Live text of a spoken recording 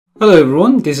Hello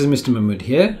everyone, this is Mr. Mahmood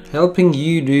here, helping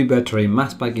you do better in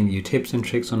maths by giving you tips and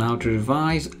tricks on how to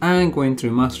revise and going through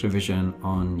maths revision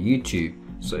on YouTube.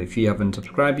 So if you haven't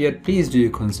subscribed yet, please do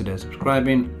consider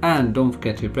subscribing and don't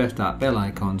forget to press that bell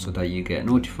icon so that you get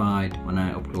notified when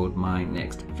I upload my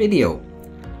next video.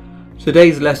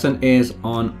 Today's lesson is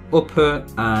on upper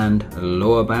and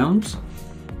lower bounds.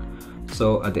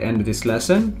 So at the end of this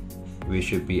lesson, we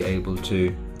should be able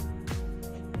to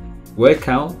work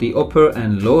out the upper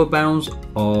and lower bounds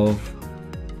of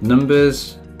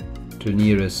numbers to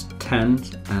nearest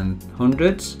tens and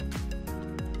hundreds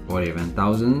or even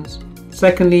thousands.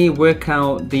 Secondly, work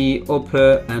out the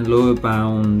upper and lower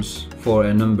bounds for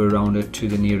a number rounded to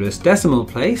the nearest decimal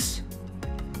place.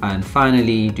 And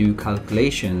finally, do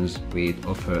calculations with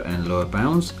upper and lower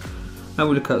bounds. And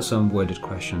we'll look at some worded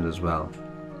questions as well.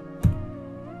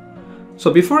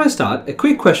 So before I start, a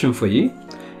quick question for you.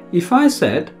 If I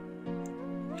said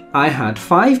I had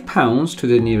 £5 to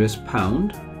the nearest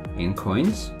pound in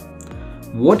coins,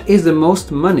 what is the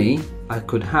most money I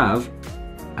could have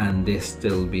and this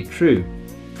still be true?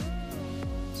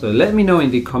 So let me know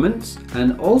in the comments.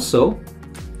 And also,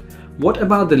 what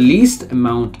about the least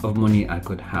amount of money I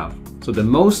could have? So the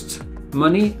most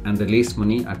money and the least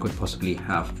money I could possibly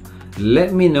have.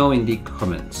 Let me know in the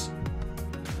comments.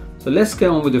 So let's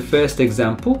get on with the first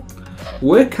example.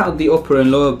 Work out the upper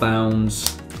and lower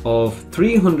bounds of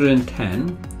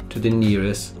 310 to the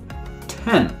nearest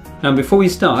 10. Now before we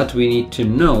start, we need to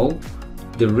know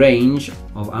the range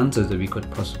of answers that we could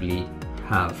possibly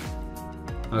have.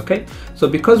 Okay, so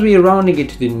because we are rounding it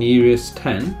to the nearest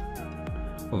 10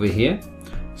 over here,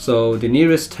 so the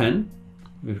nearest 10,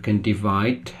 we can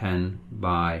divide 10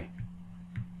 by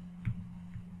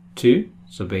 2.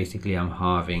 So basically I'm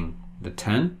halving the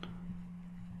 10,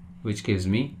 which gives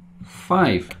me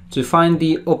 5. To find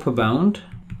the upper bound,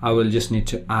 I will just need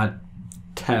to add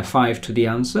 5 to the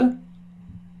answer.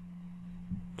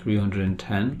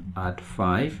 310 add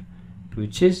 5,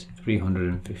 which is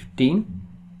 315.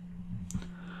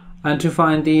 And to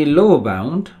find the lower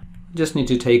bound, just need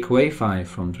to take away 5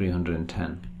 from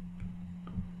 310,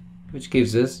 which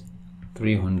gives us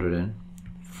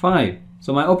 305.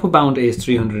 So my upper bound is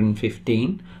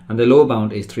 315 and the lower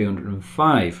bound is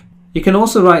 305. You can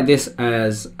also write this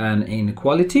as an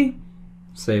inequality.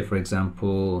 Say for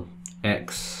example,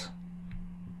 x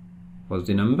was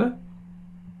the number,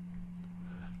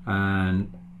 and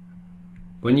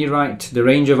when you write the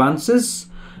range of answers,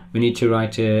 we need to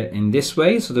write it in this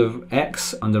way. So the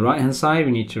x on the right hand side,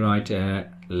 we need to write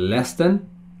less than,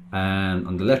 and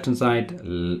on the left hand side,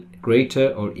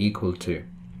 greater or equal to.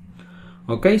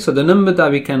 Okay, so the number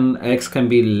that x can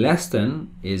be less than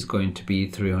is going to be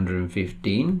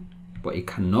 315. But it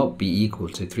cannot be equal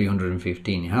to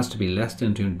 315. It has to be less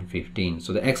than 215.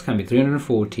 So the x can be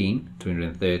 314,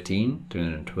 313,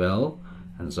 312,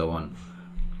 and so on.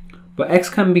 But x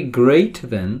can be greater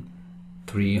than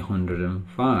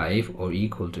 305 or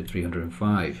equal to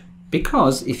 305.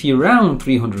 Because if you round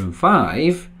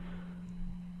 305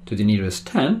 to the nearest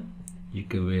 10, you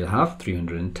will have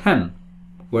 310.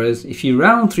 Whereas if you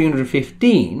round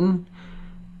 315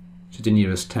 to the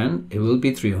nearest 10, it will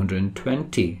be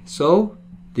 320. So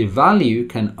the value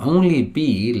can only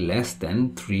be less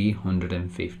than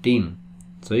 315.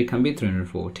 So it can be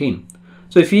 314.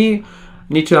 So if you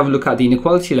need to have a look at the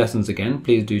inequality lessons again,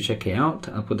 please do check it out.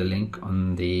 I'll put the link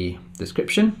on the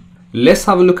description. Let's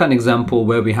have a look at an example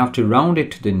where we have to round it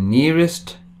to the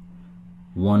nearest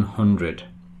 100.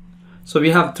 So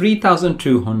we have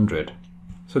 3,200.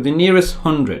 So the nearest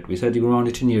 100, we said you round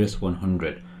it to nearest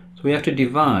 100. So we have to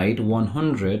divide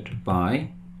 100 by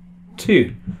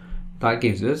 2. That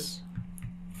gives us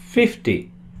 50.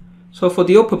 So for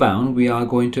the upper bound, we are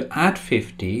going to add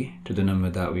 50 to the number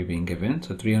that we've been given.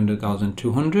 So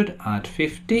 300,200 add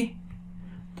 50.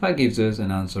 That gives us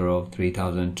an answer of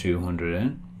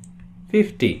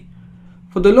 3,250.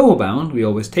 For the lower bound, we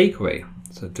always take away.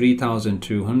 So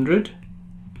 3,200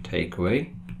 take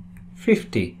away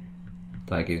 50.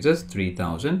 That gives us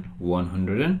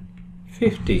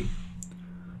 3,150.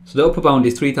 So the upper bound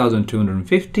is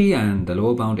 3,250 and the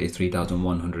lower bound is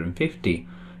 3,150.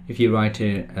 If you write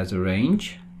it as a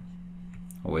range,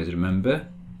 always remember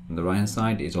on the right hand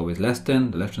side is always less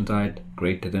than, the left hand side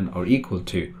greater than or equal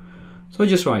to. So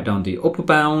just write down the upper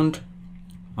bound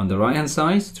on the right hand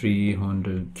side,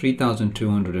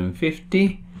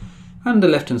 3,250, and the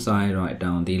left hand side write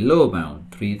down the lower bound,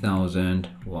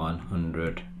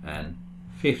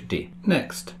 3,150.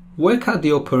 Next, work out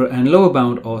the upper and lower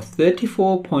bound of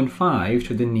 34.5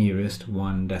 to the nearest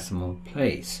 1 decimal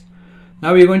place.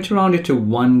 Now we're going to round it to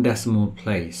 1 decimal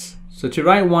place. So to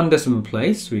write one decimal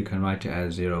place, we can write it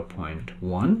as 0.1,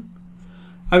 and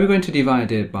we're going to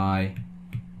divide it by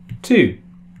 2.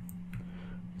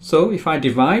 So if I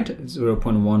divide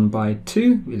 0.1 by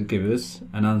 2, it will give us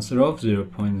an answer of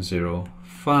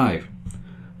 0.05.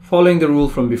 Following the rule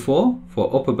from before,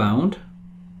 for upper bound,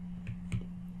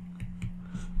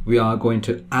 we are going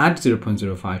to add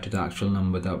 0.05 to the actual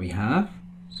number that we have.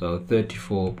 So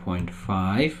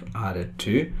 34.5 added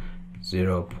to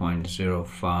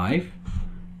 0.05,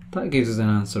 that gives us an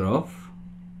answer of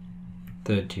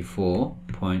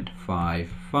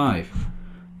 34.55.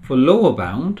 For lower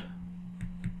bound,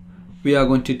 we are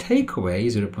going to take away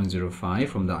 0.05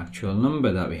 from the actual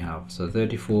number that we have. So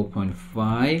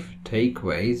 34.5 take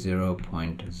away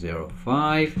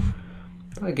 0.05,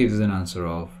 that gives us an answer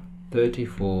of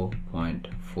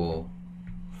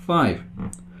 34.45.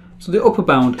 So the upper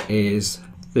bound is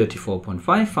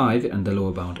 34.55 and the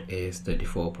lower bound is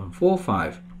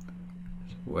 34.45.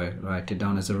 We'll write it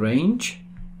down as a range.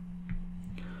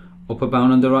 Upper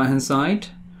bound on the right hand side,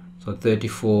 so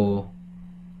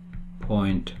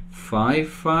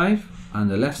 34.55,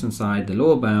 and the left hand side, the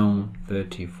lower bound,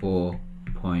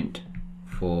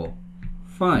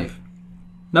 34.45.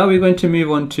 Now we're going to move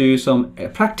on to some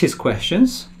practice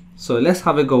questions. So let's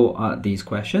have a go at these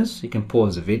questions. You can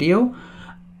pause the video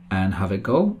and have a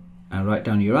go and write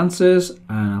down your answers,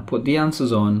 and I'll put the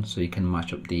answers on so you can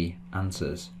match up the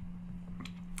answers.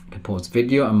 You can pause the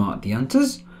video and mark the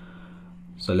answers.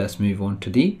 So let's move on to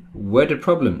the worded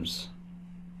problems.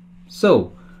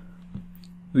 So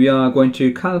we are going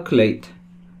to calculate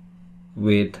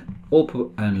with upper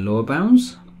and lower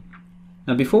bounds.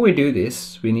 Now before we do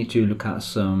this, we need to look at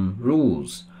some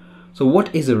rules. So what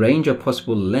is the range of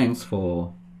possible lengths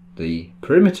for the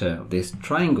perimeter of this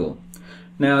triangle?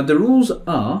 Now the rules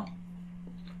are,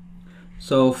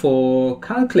 so for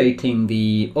calculating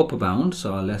the upper bound,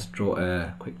 so let's draw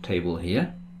a quick table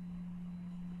here.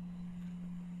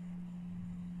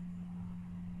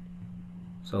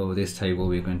 So this table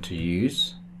we're going to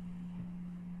use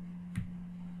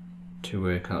to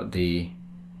work out the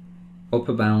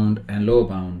upper bound and lower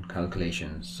bound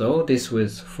calculations. So this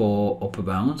was for upper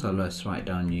bound, so let's write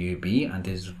down UB, and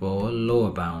this is for lower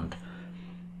bound.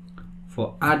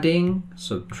 For adding,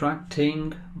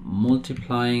 subtracting,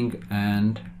 multiplying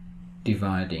and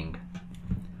dividing.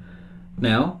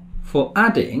 Now for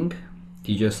adding,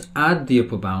 you just add the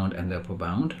upper bound and the upper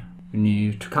bound.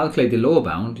 To calculate the lower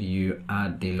bound, you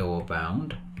add the lower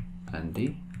bound and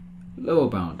the lower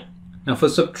bound. Now for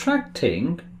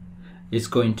subtracting, it's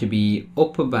going to be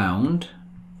upper bound.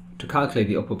 To calculate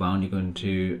the upper bound, you're going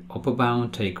to upper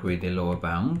bound take away the lower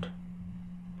bound.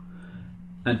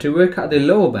 And to work out the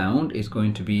lower bound, is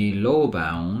going to be lower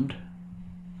bound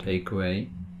take away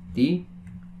the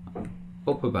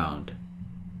upper bound.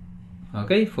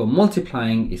 Okay, for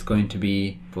multiplying, it's going to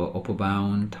be for upper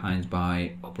bound times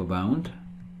by upper bound.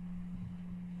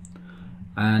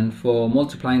 And for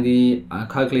multiplying the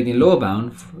calculating lower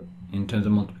bound in terms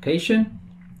of multiplication,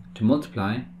 to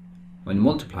multiply, when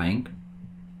multiplying,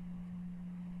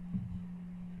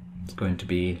 it's going to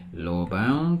be lower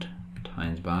bound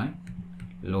times by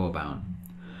lower bound.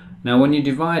 Now when you're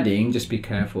dividing, just be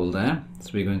careful there.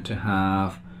 So we're going to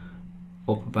have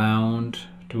upper bound,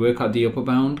 to work out the upper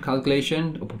bound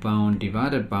calculation, upper bound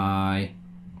divided by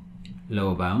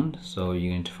lower bound. So you're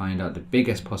going to find out the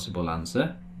biggest possible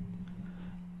answer.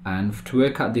 And to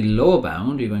work out the lower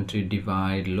bound, you're going to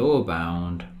divide lower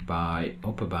bound by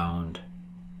upper bound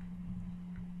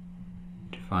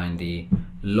to find the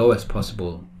lowest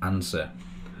possible answer.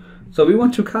 So we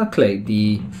want to calculate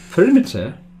the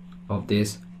perimeter of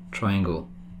this triangle.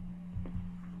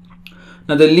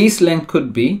 Now the least length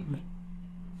could be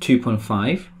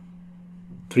 2.5,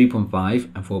 3.5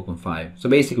 and 4.5. So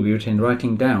basically we're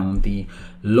writing down the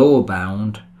lower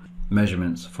bound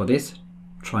measurements for this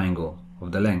triangle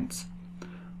of the lengths.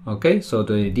 Okay, so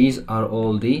these are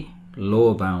all the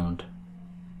lower bound.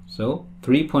 So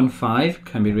 3.5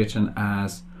 can be written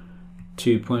as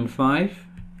 2.5,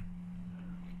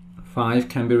 5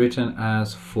 can be written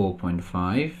as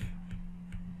 4.5,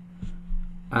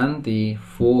 and the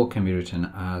 4 can be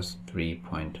written as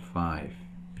 3.5.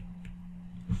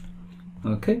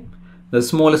 Okay, the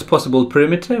smallest possible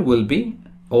perimeter will be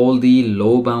all the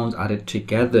lower bounds added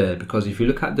together, because if you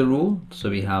look at the rule, so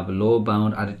we have lower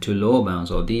bound added to lower bound,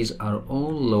 so these are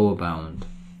all lower bound.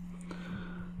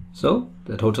 So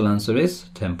the total answer is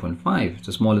 10.5.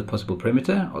 The smallest possible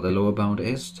perimeter or the lower bound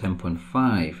is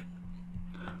 10.5.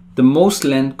 The most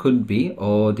length could be,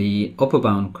 or the upper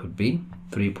bound could be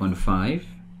 3.5.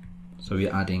 So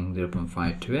we're adding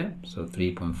 0.5 to it. So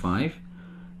 3.5,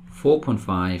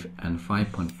 4.5 and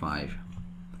 5.5.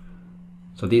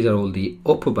 So these are all the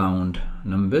upper bound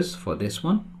numbers for this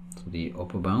one. So the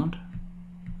upper bound.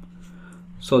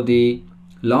 So the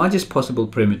largest possible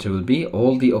perimeter will be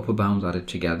all the upper bounds added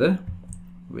together,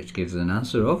 which gives an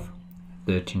answer of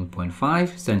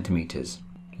 13.5 centimeters.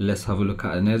 Let's have a look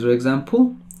at another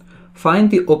example.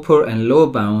 Find the upper and lower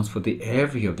bounds for the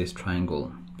area of this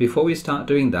triangle. Before we start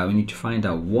doing that, we need to find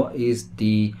out what is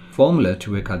the formula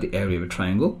to work out the area of a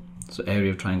triangle. So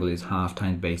area of triangle is half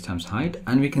times base times height,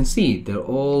 and we can see they're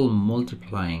all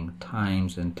multiplying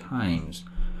times and times.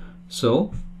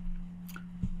 So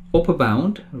upper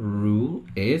bound rule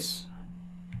is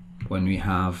when we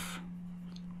have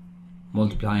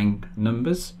multiplying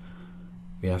numbers,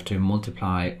 we have to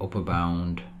multiply upper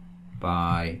bound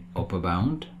by upper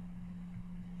bound,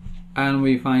 and when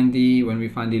we find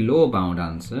the lower bound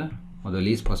answer, or the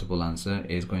least possible answer,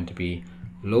 is going to be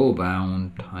lower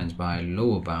bound times by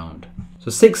lower bound. So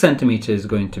 6 centimeters is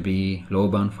going to be lower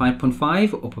bound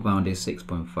 5.5, upper bound is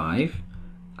 6.5,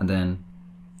 and then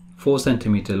 4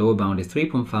 centimeter lower bound is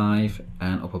 3.5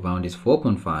 and upper bound is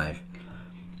 4.5.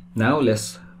 Now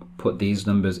let's put these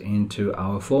numbers into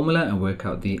our formula and work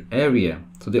out the area.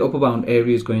 So the upper bound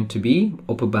area is going to be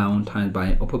upper bound times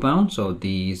by upper bound, so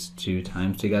these two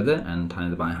times together and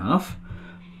times by half.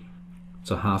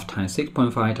 So half times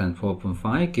 6.5 times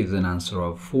 4.5 gives an answer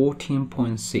of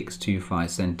 14.625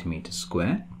 centimeters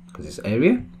square, because it's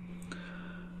area.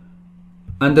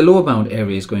 And the lower bound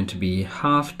area is going to be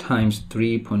half times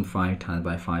 3.5 times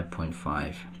by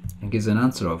 5.5 and gives an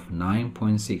answer of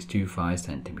 9.625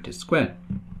 centimeters squared.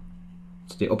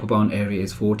 So the upper bound area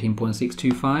is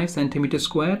 14.625 centimeters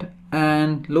squared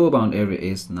and lower bound area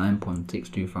is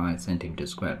 9.625 centimeters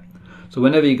squared. So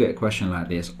whenever you get a question like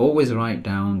this, always write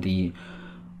down the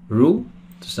rule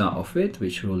to start off with,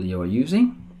 which rule you are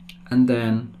using, and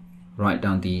then write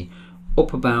down the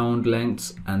upper bound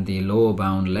lengths and the lower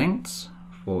bound lengths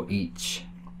for each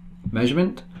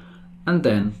measurement, and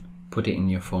then put it in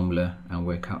your formula and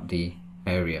work out the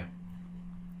area.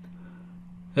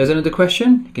 There's another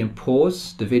question. You can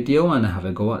pause the video and have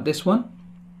a go at this one.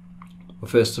 But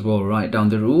first of all, write down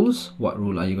the rules. What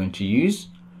rule are you going to use?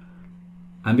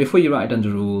 And before you write down the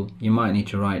rule, you might need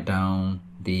to write down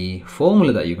the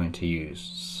formula that you're going to use.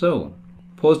 So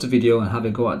pause the video and have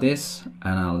a go at this,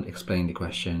 and I'll explain the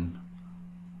question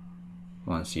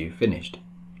once you've finished.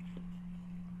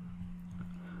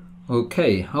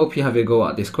 Okay, hope you have a go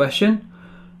at this question.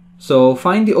 So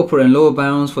find the upper and lower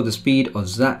bounds for the speed of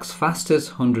Zach's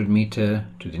fastest 100 meter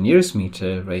to the nearest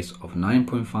meter race of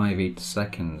 9.58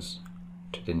 seconds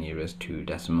to the nearest 2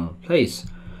 decimal place.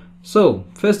 So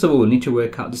first of all, we need to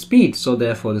work out the speed. So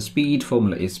therefore the speed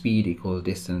formula is speed equals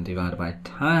distance divided by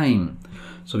time.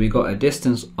 So we got a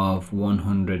distance of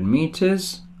 100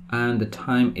 meters and the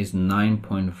time is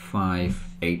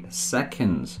 9.58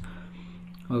 seconds.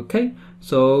 Okay,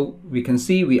 so we can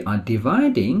see we are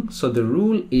dividing, so the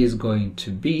rule is going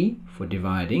to be for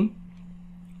dividing.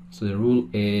 So the rule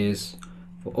is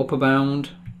for upper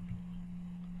bound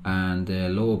and the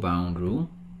lower bound rule.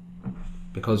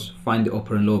 Because find the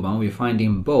upper and lower bound, we're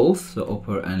finding both the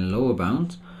upper and lower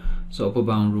bounds. So upper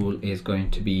bound rule is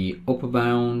going to be upper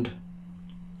bound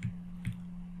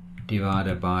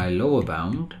divided by lower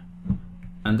bound,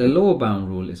 and the lower bound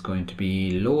rule is going to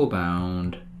be lower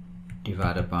bound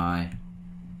divided by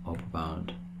upper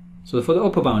bound. So for the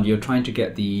upper bound, you're trying to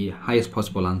get the highest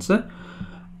possible answer,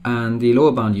 and the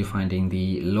lower bound, you're finding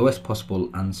the lowest possible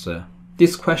answer.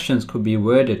 These questions could be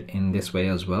worded in this way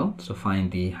as well. So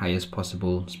find the highest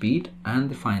possible speed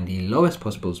and find the lowest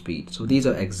possible speed. So these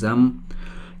are exam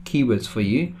keywords for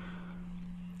you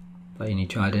that you need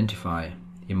to identify.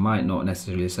 You might not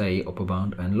necessarily say upper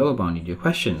bound and lower bound in your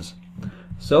questions.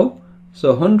 So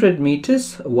 100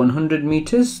 meters,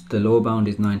 the lower bound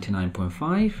is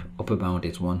 99.5, upper bound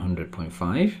is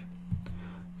 100.5.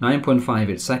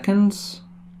 9.58 seconds,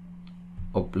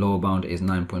 lower bound is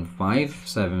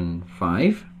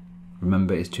 9.575.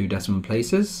 Remember, it's 2 decimal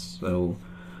places, so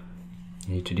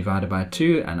you need to divide it by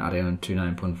 2 and add it on to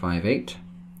 9.58.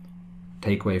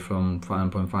 Take away from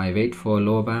 9.58 for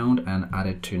lower bound and add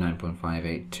it to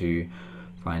 9.58 to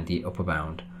find the upper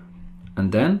bound.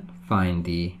 And then find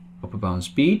the upper bound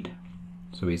speed.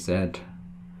 So we said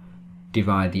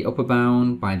divide the upper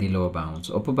bound by the lower bound.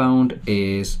 So upper bound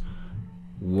is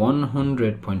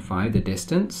 100.5, the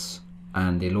distance,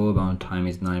 and the lower bound time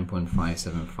is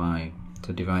 9.575.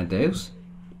 So divide those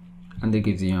and that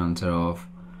gives you an answer of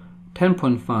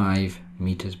 10.5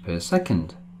 meters per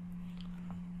second.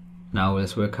 Now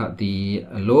let's work out the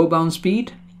lower bound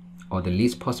speed, or the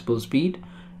least possible speed,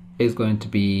 is going to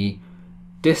be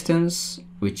distance,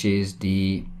 which is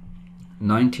the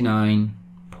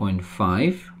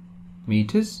 99.5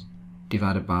 meters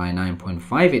divided by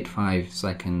 9.585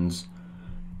 seconds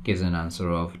gives an answer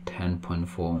of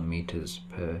 10.4 meters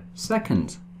per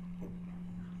second.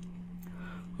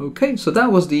 Okay, so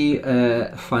that was the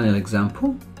final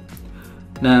example.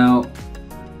 Now,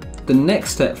 the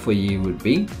next step for you would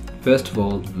be, first of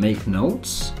all, make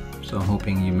notes. So I'm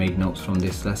hoping you made notes from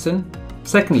this lesson.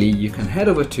 Secondly, you can head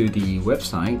over to the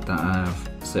website that I've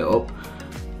set up,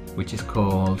 which is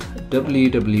called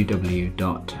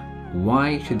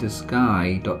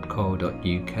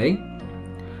www.ytothesky.co.uk,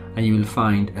 and you will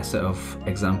find a set of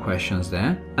exam questions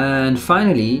there. And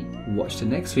finally, watch the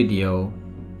next video,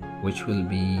 which will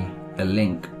be a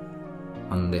link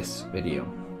on this video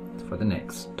for the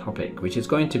next topic, which is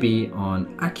going to be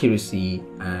on accuracy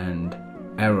and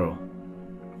error,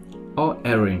 or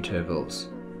error intervals.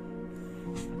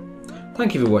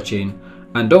 Thank you for watching,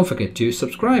 and don't forget to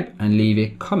subscribe and leave a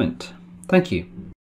comment. Thank you.